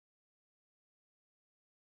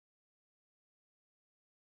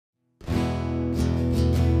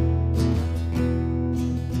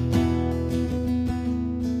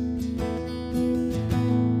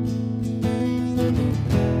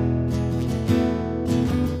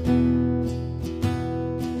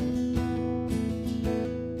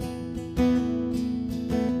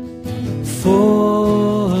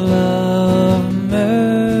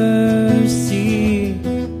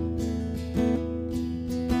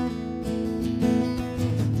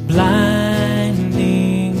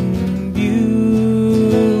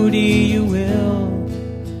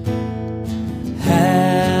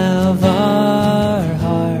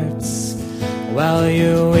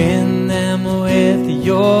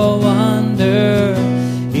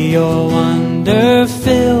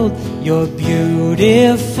You're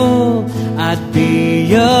beautiful, I'd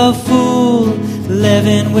be a fool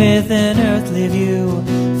living with an earthly view.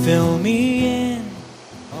 Fill me in.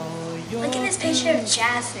 Look at this picture of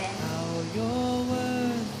Jasmine.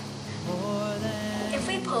 If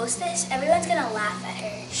we post this, everyone's gonna laugh at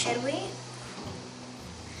her. Should we?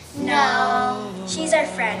 No. She's our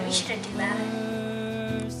friend. We shouldn't do that.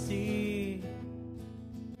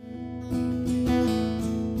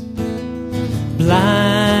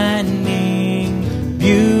 Blinding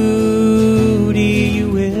beauty, you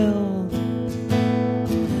will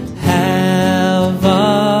have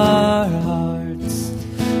our hearts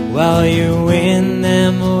while you win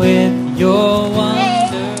them with your wonder.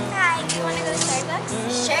 Hey, hi, do you want to go to Starbucks?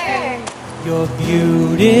 Sure. You're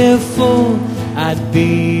beautiful, I'd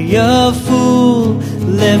be a fool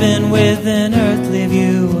living with an earthly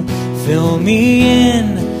view. Fill me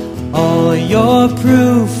in, all your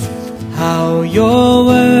proof, how you're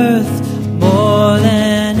worth more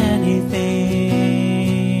than anything.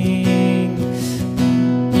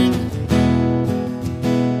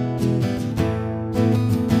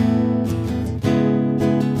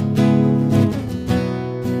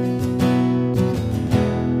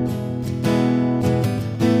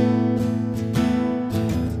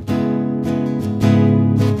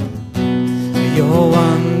 You're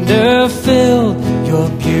wonder-filled, you're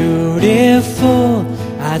beautiful,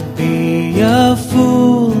 I'd be a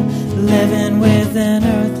fool living with an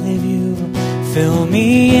earthly view. Fill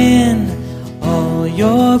me in, all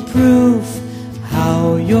your proof,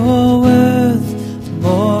 how you're worth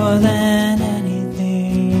more than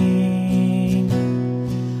anything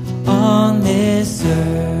on this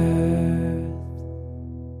earth.